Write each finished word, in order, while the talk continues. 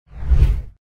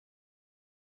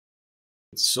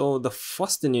So the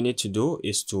first thing you need to do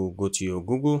is to go to your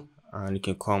Google, and you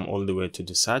can come all the way to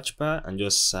the search bar and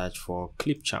just search for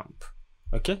Clipchamp.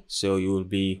 Okay, so you will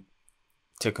be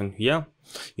taken here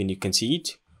and you can see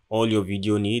it, all your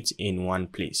video needs in one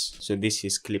place. So this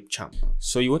is Clipchamp.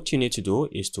 So what you need to do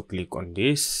is to click on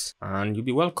this and you'll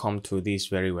be welcome to this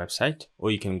very website,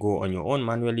 or you can go on your own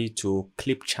manually to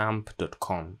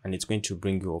clipchamp.com and it's going to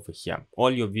bring you over here,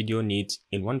 all your video needs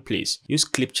in one place. Use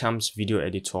Clipchamp's video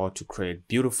editor to create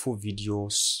beautiful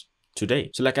videos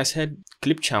today. So like I said,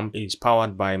 Clipchamp is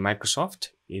powered by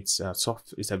Microsoft. It's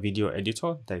a video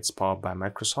editor that's powered by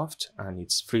Microsoft and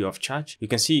it's free of charge. You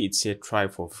can see it said try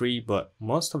for free, but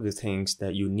most of the things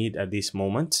that you need at this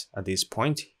moment, at this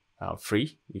point, are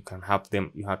free. You can have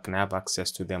them, you can have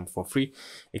access to them for free,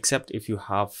 except if you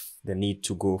have the need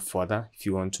to go further. If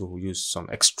you want to use some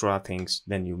extra things,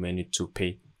 then you may need to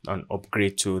pay and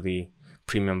upgrade to the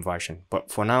premium version.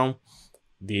 But for now,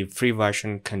 the free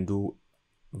version can do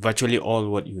virtually all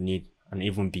what you need and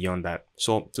even beyond that.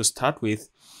 So to start with,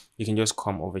 you can just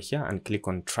come over here and click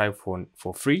on try for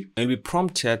free and be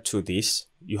prompted to this.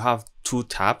 You have two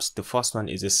tabs. The first one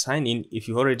is the sign in. If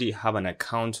you already have an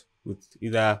account with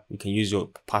either, you can use your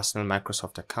personal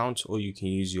Microsoft account or you can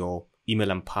use your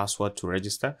email and password to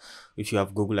register. If you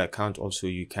have Google account, also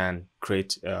you can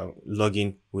create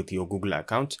login with your Google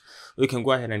account. Or you can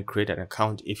go ahead and create an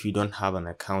account. If you don't have an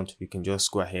account, you can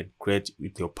just go ahead create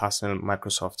with your personal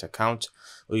Microsoft account,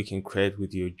 or you can create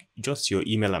with your just your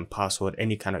email and password,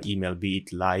 any kind of email, be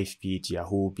it Live, be it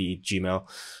Yahoo, be it Gmail,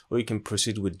 or you can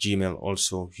proceed with Gmail.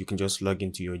 Also, you can just log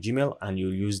into your Gmail and you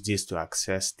use this to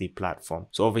access the platform.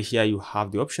 So over here you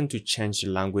have the option to change the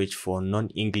language for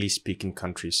non-English speaking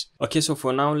countries. Okay, so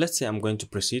for now, let's say I'm going to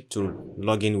proceed to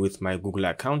log in with my Google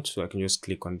account. So I can just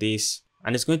click on this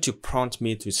and it's going to prompt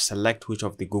me to select which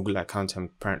of the Google accounts I'm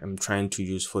trying to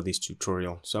use for this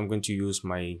tutorial. So I'm going to use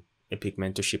my Epic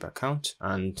Mentorship account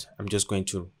and I'm just going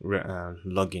to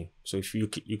log in. So if you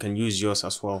can use yours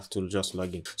as well to just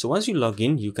log in. So once you log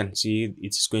in, you can see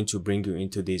it's going to bring you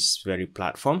into this very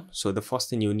platform. So the first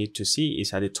thing you need to see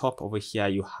is at the top over here,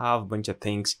 you have a bunch of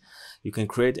things. You can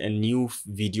create a new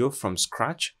video from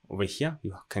scratch. Over here,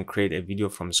 you can create a video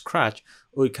from scratch,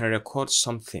 or you can record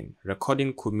something.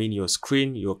 Recording could mean your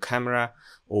screen, your camera,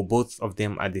 or both of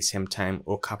them at the same time,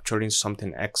 or capturing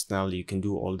something external. You can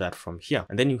do all that from here.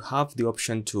 And then you have the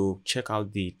option to check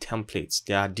out the templates.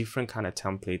 There are different kind of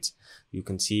templates. You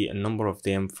can see a number of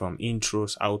them, from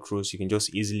intros, outros. You can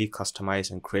just easily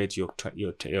customize and create your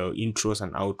intros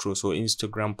and outros. So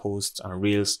Instagram posts and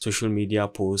reels, social media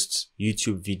posts,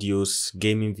 YouTube videos,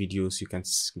 gaming videos. You can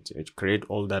create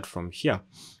all that from here.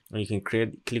 And you can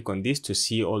click on this to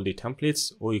see all the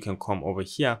templates, or you can come over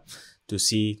here to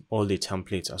see all the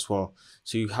templates as well.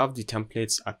 So you have the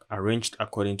templates arranged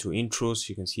according to intros.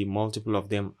 You can see multiple of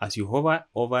them. As you hover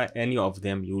over any of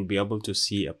them, you will be able to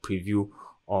see a preview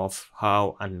of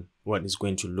how and what it's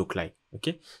going to look like.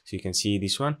 Okay, so you can see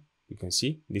this one. You can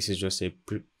see this is just a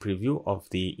preview of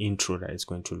the intro that it's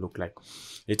going to look like.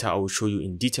 Later I will show you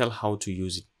in detail how to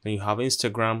use it. Then you have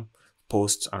Instagram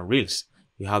posts and reels.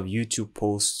 You have YouTube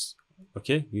posts,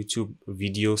 okay, YouTube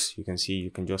videos. You can see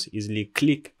you can just easily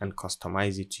click and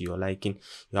customize it to your liking.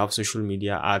 You have social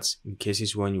media ads in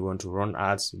cases when you want to run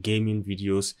ads, gaming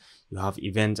videos. You have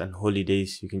events and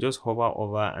holidays. You can just hover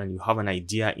over and you have an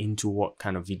idea into what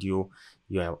kind of video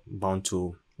you're about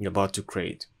to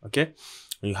create. Okay,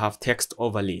 and you have text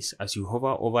overlays. As you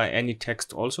hover over any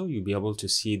text, also you'll be able to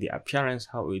see the appearance,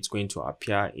 how it's going to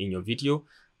appear in your video,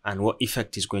 and what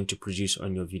effect is going to produce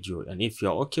on your video. And if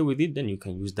you're okay with it, then you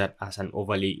can use that as an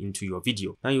overlay into your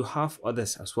video. Now you have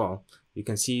others as well. You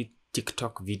can see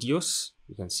TikTok videos.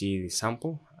 You can see the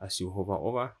sample as you hover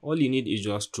over. All you need is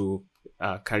just to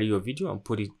carry your video and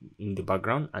put it in the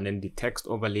background, and then the text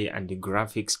overlay and the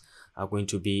graphics are going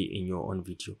to be in your own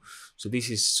video. So this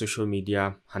is social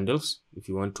media handles. If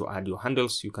you want to add your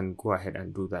handles, you can go ahead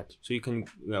and do that. So you can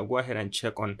go ahead and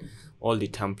check on all the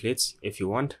templates if you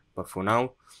want, but for now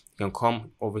you can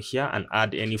come over here and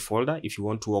add any folder. If you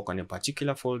want to work on a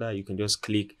particular folder, you can just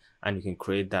click and you can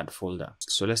create that folder.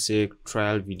 So let's say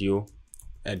trial video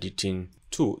editing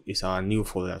 2 is our new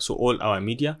folder. So all our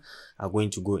media are going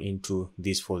to go into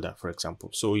this folder, for example.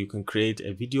 So you can create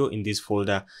a video in this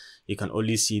folder. You can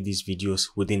only see these videos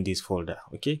within this folder.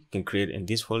 Okay, you can create in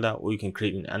this folder, or you can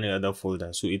create in any other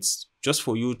folder. So it's just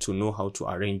for you to know how to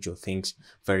arrange your things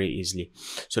very easily.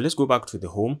 So let's go back to the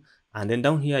home, and then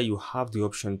down here you have the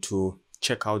option to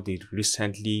check out the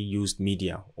recently used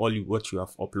media. What you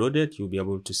have uploaded, you'll be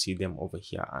able to see them over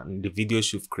here, and the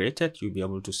videos you've created, you'll be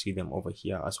able to see them over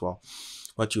here as well.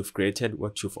 what you've created,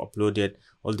 what you've uploaded,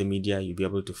 all the media, you'll be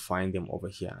able to find them over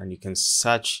here. And you can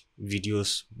search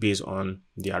videos based on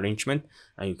the arrangement,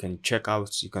 and you can check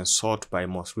out, you can sort by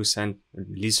most recent,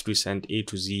 least recent, A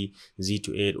to Z, Z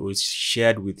to A, or it's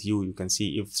shared with you. You can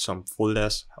see if some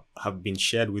folders have been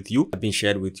shared with you,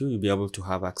 you'll be able to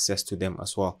have access to them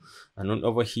as well. And then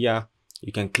over here,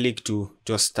 you can click to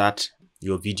just start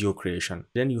your video creation.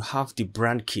 Then you have the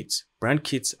brand kits. Brand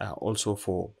kits are also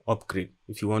for upgrade.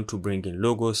 If you want to bring in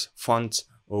logos, fonts,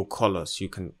 or colors, you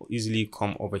can easily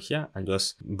come over here and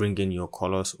just bring in your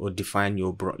colors or define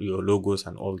your logos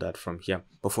and all that from here.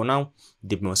 But for now,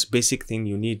 the most basic thing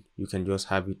you need, you can just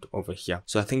have it over here.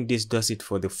 So I think this does it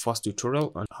for the first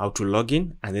tutorial on how to log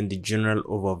in, and then the general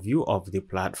overview of the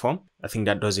platform. I think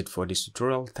that does it for this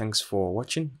tutorial. Thanks for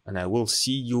watching, and I will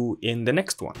see you in the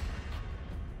next one.